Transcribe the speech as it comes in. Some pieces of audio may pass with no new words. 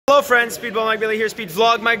Hello friends, Speedballbailey here, Speed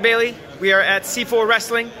Vlog Mike Bailey. We are at C4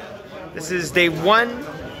 Wrestling. This is day 1.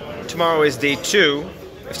 Tomorrow is day 2.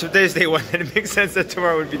 If today is day 1, then it makes sense that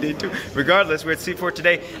tomorrow would be day 2. Regardless, we're at C4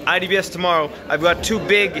 today, IDBS tomorrow. I've got 2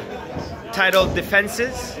 big title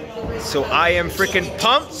defenses, so I am freaking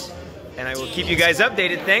pumped, and I will keep you guys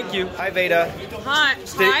updated. Thank you. Hi Veda. Hi.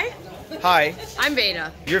 Hi. Hi. I'm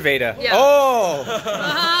Veda. You're Veda. Yeah. Oh!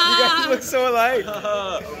 You guys look so alike.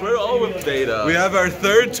 We're all with Veda. We have our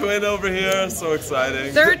third twin over here, so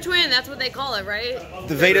exciting. Third twin, that's what they call it, right?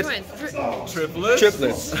 The Veda twins. Triplets?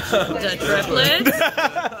 Triplets. The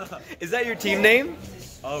triplets? Is that your team name?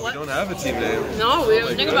 Oh, we don't have a team name. No, we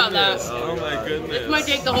didn't think about that. Oh my goodness. This might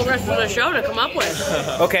take the whole rest of the show to come up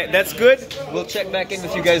with. Okay, that's good. We'll check back in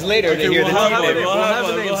with you guys later to hear the name. We'll have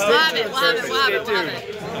it.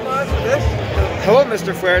 Hello,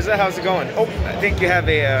 Mr. Fuerza. How's it going? Oh, I think you have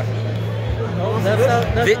a...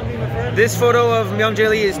 this photo of Myung Jae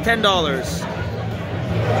Lee is $10.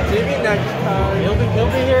 Maybe next time. He'll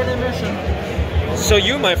be here in a mission. So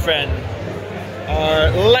you, my friend, are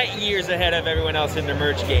light years ahead of everyone else in the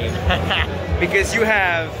merch game. Because you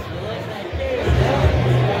have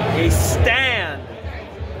a stand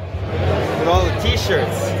with all the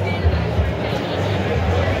t-shirts.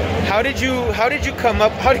 How did you come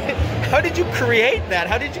up? How did you create that?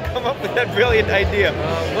 How did you come up with that brilliant idea?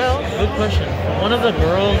 Well, good question. One of the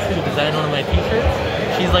girls who designed one of my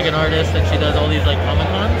t-shirts, she's like an artist and she does all these like Comic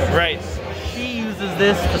Cons. Right. She uses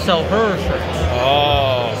this to sell her shirts.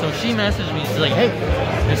 Oh. So she messaged me, she's like, hey,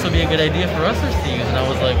 this would be a good idea for us to use. And I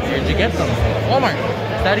was like, where'd you get them? Walmart.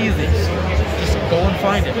 It's that easy. Just go and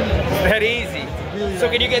find it. It's that easy. So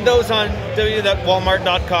can you get those on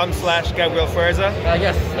www.walmart.com/GabrielFuerza?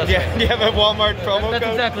 Yes. That's Yeah, right. do you have a Walmart promo code? That's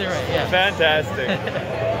exactly right, yeah. Fantastic.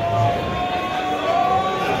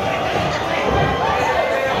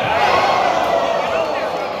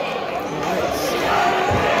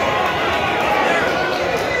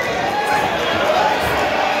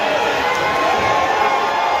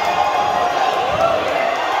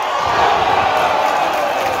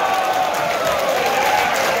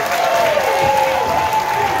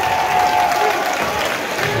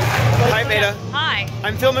 Hi.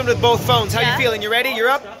 I'm filming with both phones. How you feeling? You ready? You're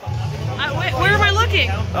up? Where am I looking?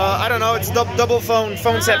 I don't know. It's double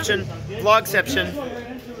phoneception, vlogception.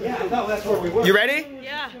 You ready?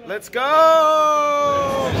 Yeah. Let's go!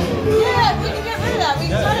 Yeah, we can get rid of that. We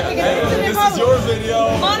can cut it. We can This is your video.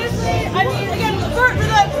 Honestly, I mean, again, for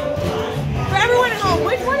everyone at home,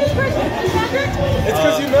 which one is Chris? Patrick? It's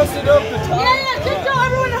because you messed it up the time. Yeah, just so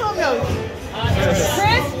everyone at home knows.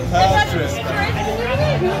 Chris, Patrick. can you do me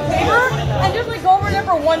a huge favor and just like go over there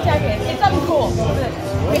for 1 second? It's something cool.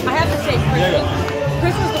 Wait, I have to say,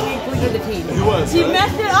 Chris was the weak link of the team. He was. He right?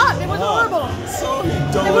 messed it up. It was horrible. So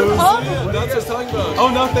It was awful. That's what I was talking about. Oh,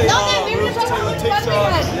 nothing. Nothing. We were just talking about TikTok.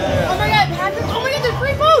 Yeah. Oh my God, Patrick. Oh my God, there's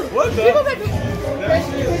free food. What the? People get Chris.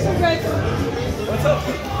 What's up?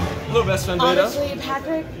 Hello, best friend Veda. Honestly,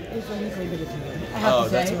 Patrick is the weak link of the team. I have to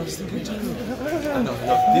say. That's what I was thinking too. I know.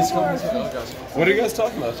 These companies. Oh gosh. What are you guys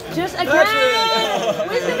talking about? Just again,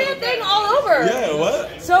 we used to be a thing all over. Yeah.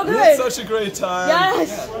 What? So We had good. such a great time.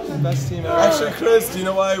 Yes. Best team ever. Actually, Chris, do you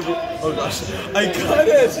know why? Oh gosh, I got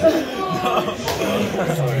it.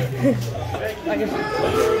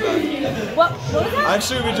 What was that?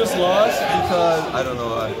 Actually, we just lost because I don't know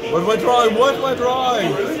why. What am I drawing? What am I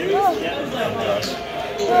drawing?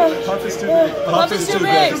 Puff is too big. Puff is too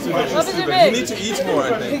big. Puff is too big. You need to eat more, I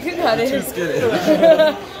You think. can cut it. Too skinny.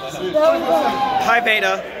 Hi,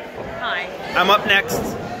 Veda. Hi. I'm up next. No,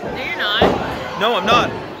 you're not. No, I'm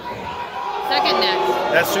not. Second next.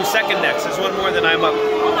 That's true. Second next. There's one more than I'm up.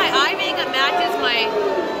 Oh, my eye makeup matches my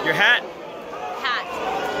Your hat. hat.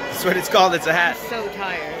 That's what it's called. It's a hat. I'm so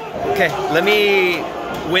tired. Okay, let me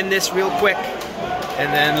win this real quick,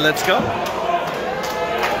 and then let's go.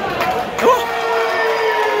 Oh.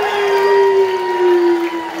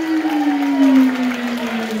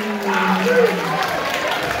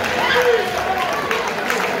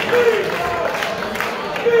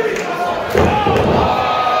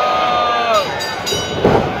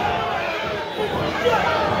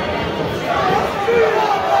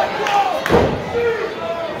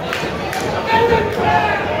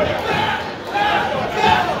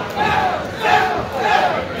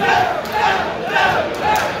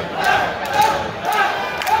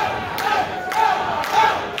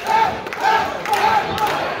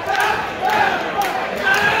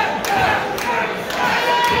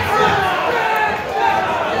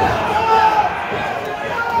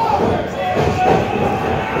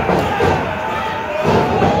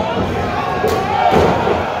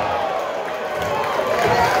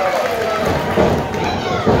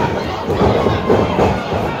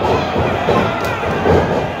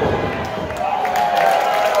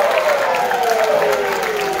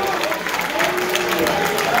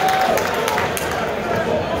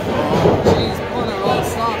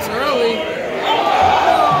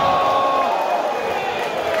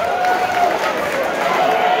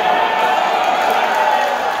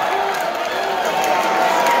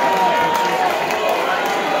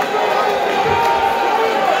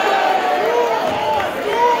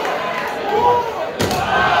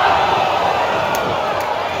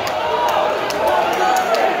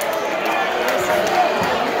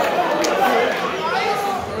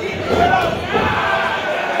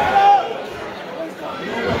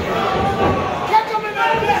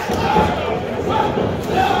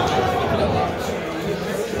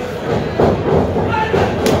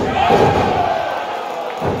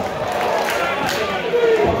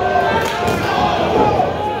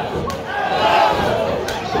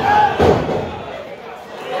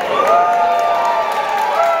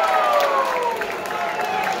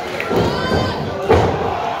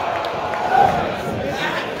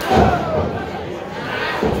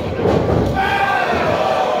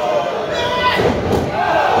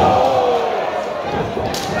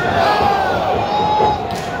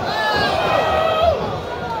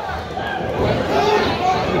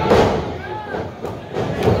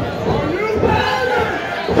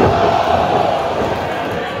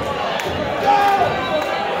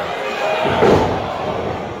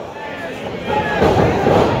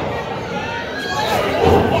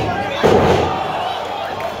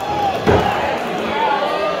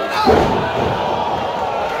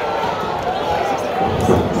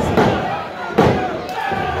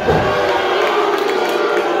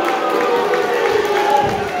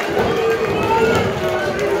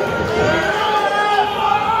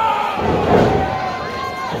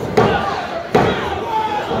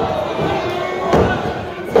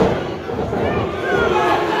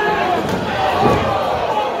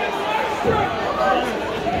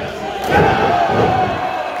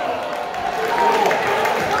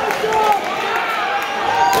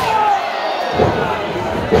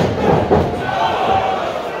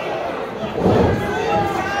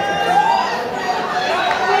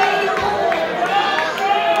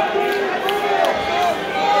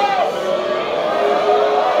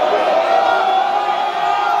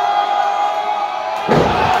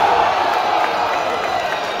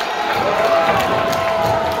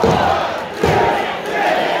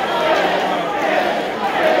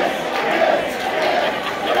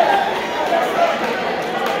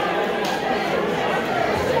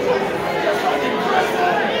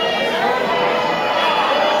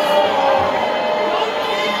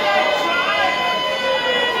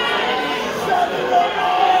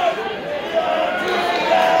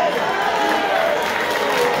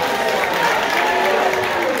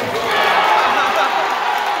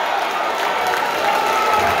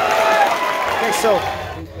 So,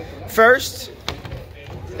 first,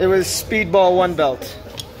 it was Speedball 1 belt.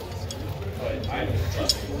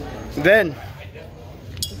 Then,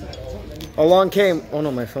 along came, oh no,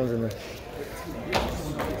 my phone's in there.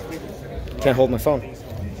 Can't hold my phone.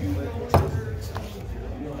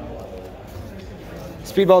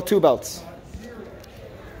 Speedball 2 belts.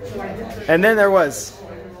 And then there was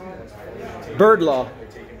Bird Law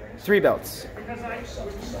 3 belts.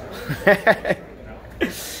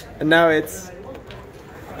 And now it's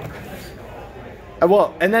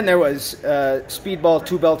well, and then there was Speedball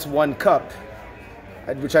 2 belts 1 cup,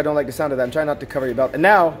 which I don't like the sound of that. I'm trying not to cover your belt. And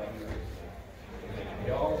now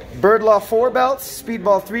Bird Law 4 belts,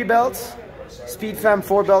 Speedball 3 belts, Speed Fam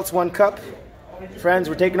 4 belts 1 cup. Friends,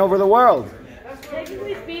 we're taking over the world.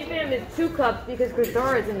 Technically, Speed Fam is 2 cups because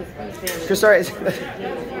Kristara is in the Speed Fam. Kristara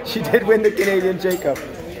is, she did win the Canadian J Cup.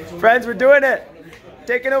 Friends, we're doing it.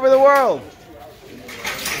 Taking over the world.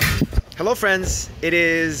 Hello, friends. It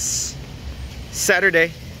is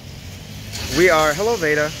Saturday. We are, hello,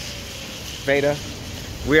 Veda. Veda.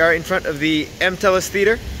 We are in front of the MTELUS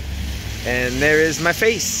Theater, and there is my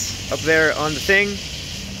face up there on the thing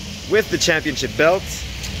with the championship belt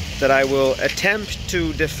that I will attempt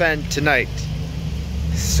to defend tonight.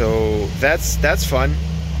 So that's fun.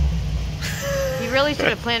 You really should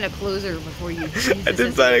have planned a closer before you. I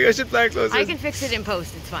didn't plan it. I should plan a closer. I can fix it in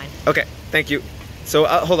post. It's fine. Okay, thank you. So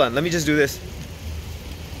hold on, let me just do this,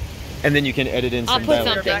 and then you can edit in some I'll put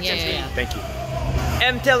dialogue. something. Yeah. Thank you.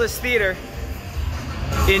 MTELUS Theater.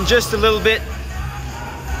 In just a little bit,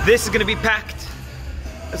 this is going to be packed,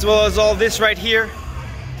 as well as all this right here.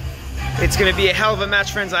 It's going to be a hell of a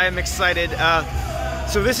match, friends. I am excited.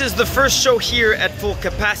 So this is the first show here at full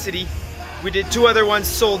capacity. We did 2 other ones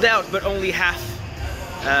sold out, but only half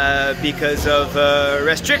because of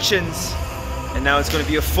restrictions. And now it's going to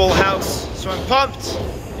be a full house. So I'm pumped,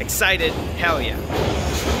 excited, hell yeah.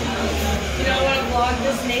 You don't want to vlog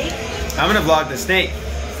the snake? I'm going to vlog the snake.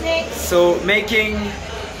 So making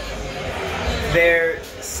their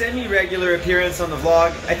semi-regular appearance on the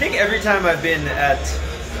vlog. I think every time I've been at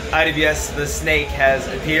IWS, the snake has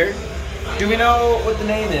appeared. Do we know what the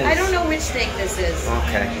name is? I don't know which snake this is.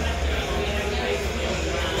 Okay.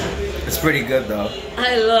 It's pretty good though.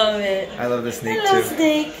 I love it. I love the snake I love too.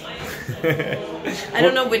 snake. I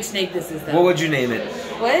don't know which snake this is though. What would you name it?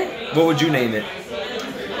 What? What would you name it?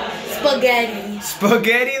 Spaghetti.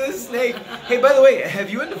 Spaghetti the snake. Hey, by the way, have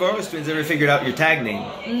you and the Voros twins ever figured out your tag name?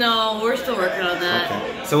 No, we're still working on that.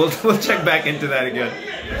 Okay. So we'll check back into that again.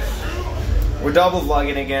 We're double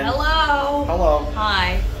vlogging again. Hello. Hello.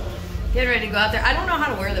 Hi. Getting ready to go out there. I don't know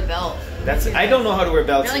how to wear the belt. I don't know how to wear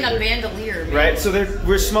belts. You're like either. a bandolier, man. Right? So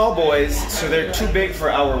we're small boys, so they're too big for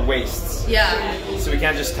our waists. Yeah. So we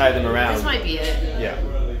can't just tie them around. This might be it. Yeah.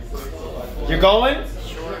 You're going?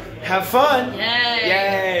 Sure. Have fun. Yay.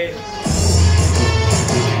 Yay.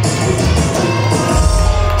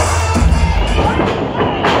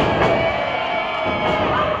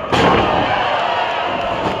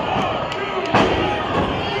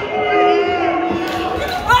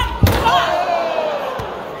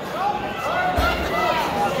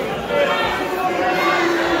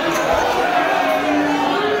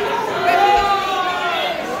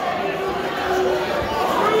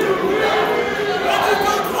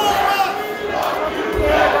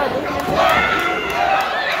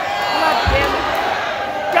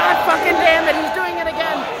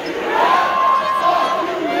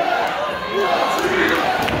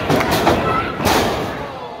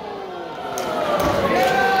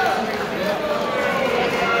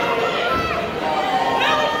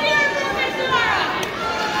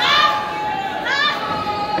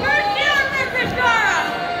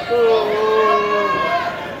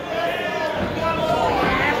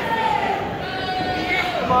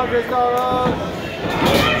 Kristara!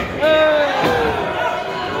 Hey!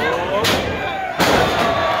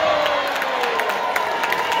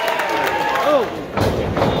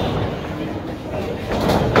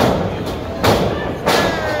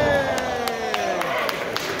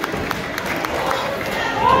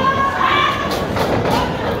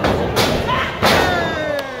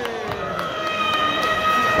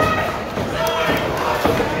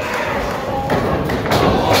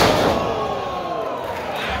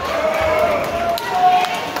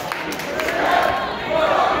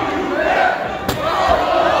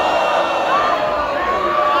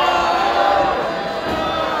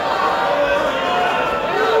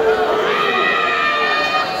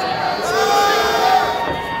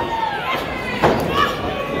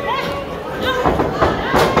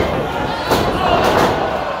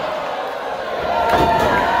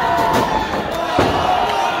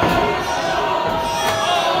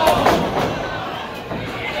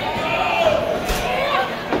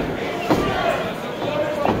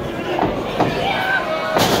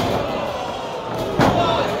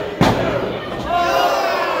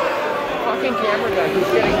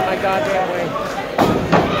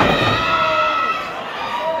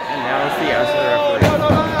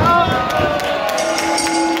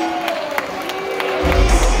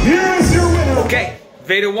 Okay,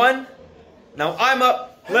 Veda won. Now I'm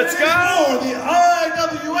up. Let's go! For the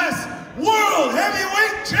IWS World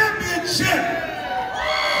Heavyweight Championship!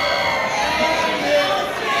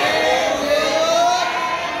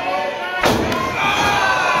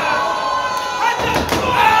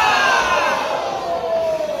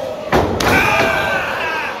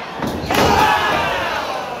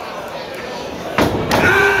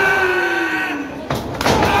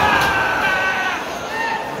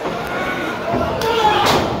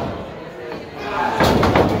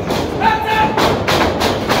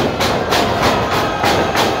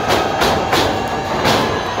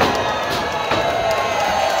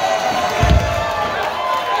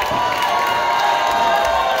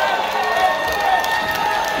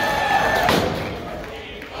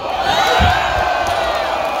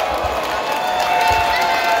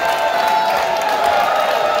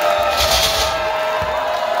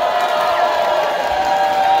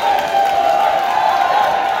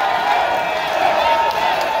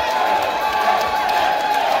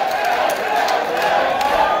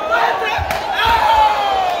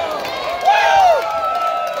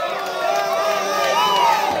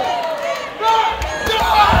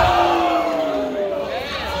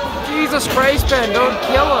 Jesus Christ, Ben, don't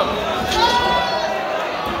kill him.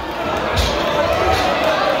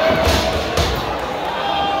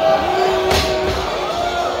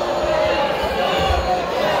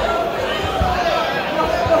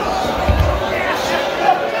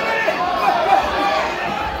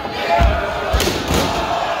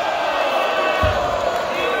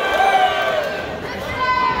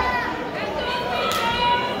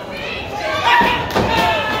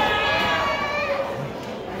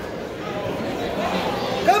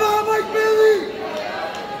 Come on,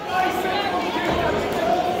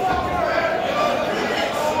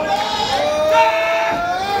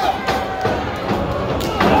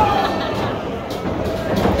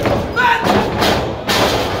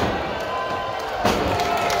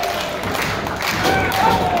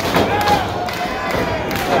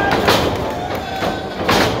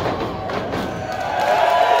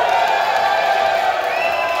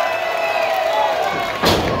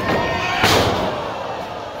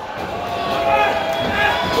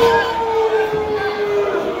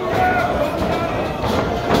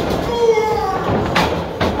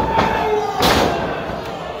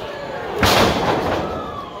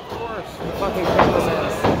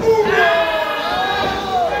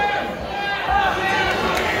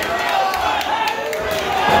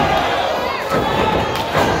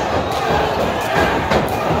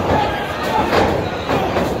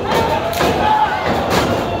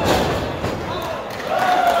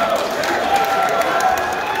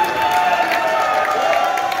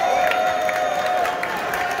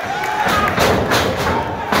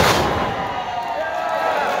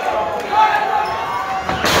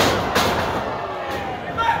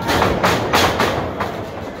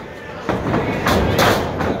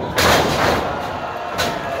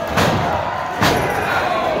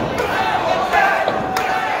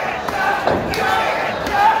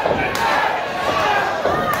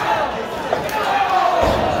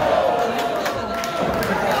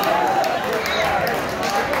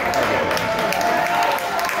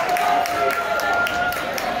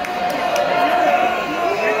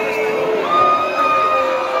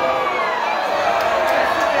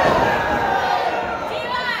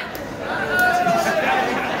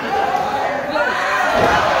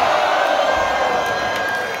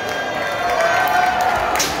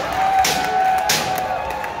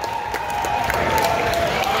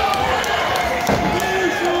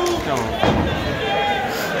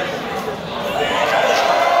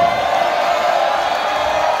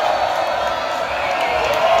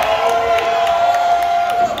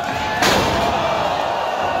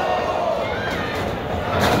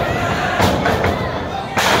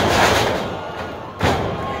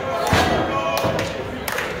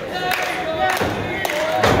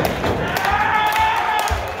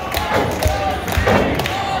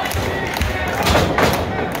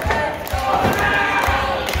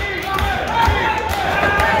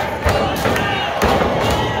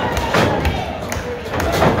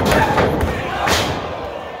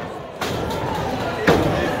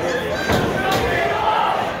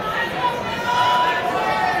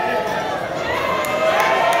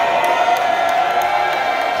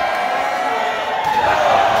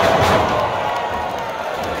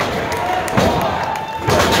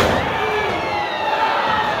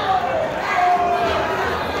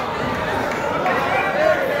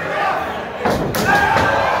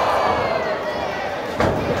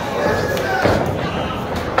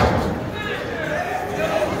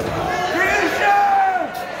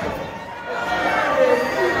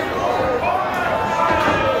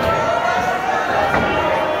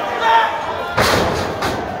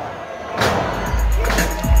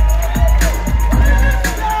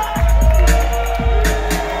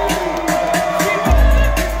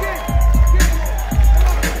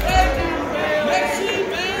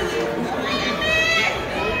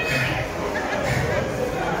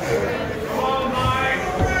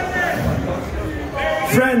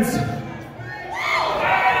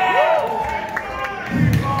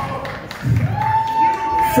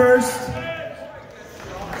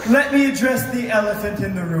 let me address the elephant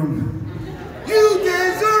in the room. You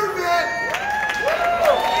deserve it!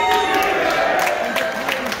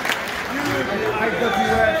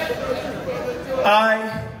 I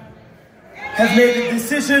have made a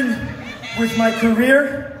decision with my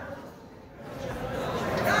career.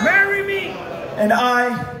 Marry me! And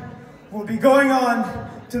I will be going on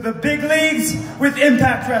to the big leagues with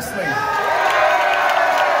Impact Wrestling.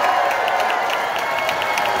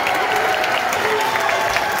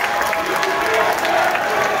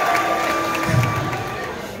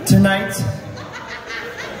 Tonight,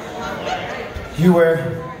 you were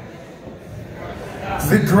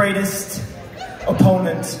the greatest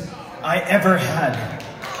opponent I ever had.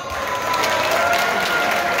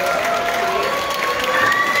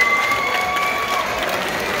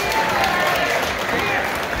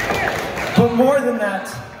 But more than that,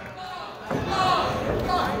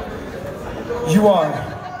 you are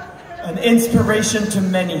an inspiration to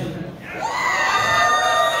many.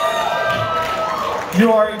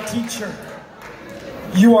 You are a teacher.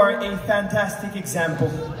 You are a fantastic example.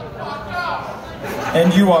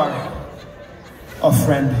 And you are a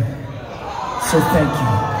friend. So thank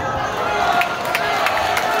you.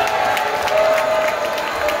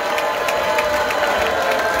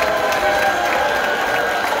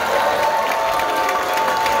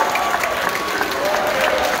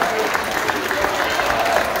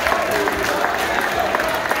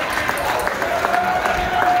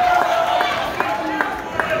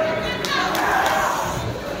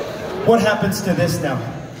 What happens to this now?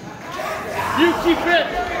 You keep it.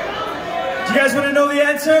 Do you guys want to know the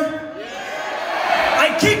answer?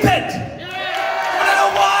 I keep it! You want to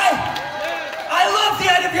know why? I love the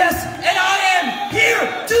IWS and I am here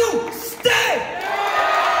to stay!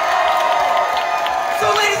 So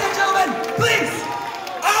ladies and gentlemen, please,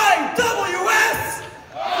 IWS!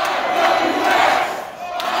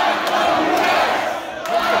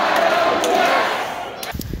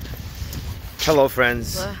 Hello,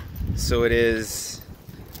 friends. So it is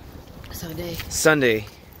Sunday,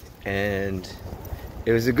 and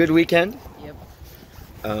it was a good weekend. Yep.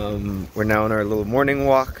 We're now on our little morning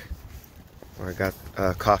walk, where I got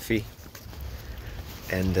coffee,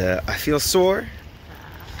 and I feel sore,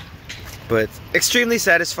 but extremely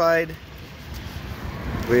satisfied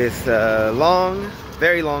with long,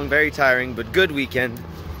 very tiring, but good weekend.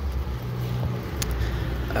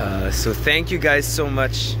 So thank you guys so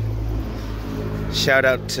much. Shout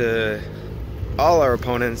out to all our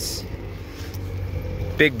opponents: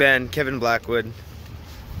 Big Ben, Kevin Blackwood,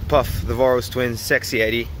 Puff, the Voros twins, Sexy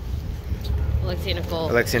Eddie, Alexia Nicole.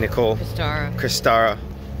 Kristara.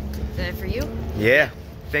 Is that it for you? Yeah.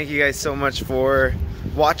 Thank you guys so much for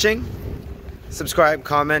watching. Subscribe,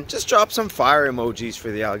 comment, just drop some fire emojis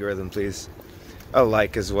for the algorithm, please. A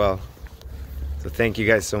like as well. So thank you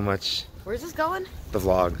guys so much. Where's this going? The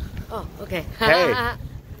vlog. Oh, okay. Hey.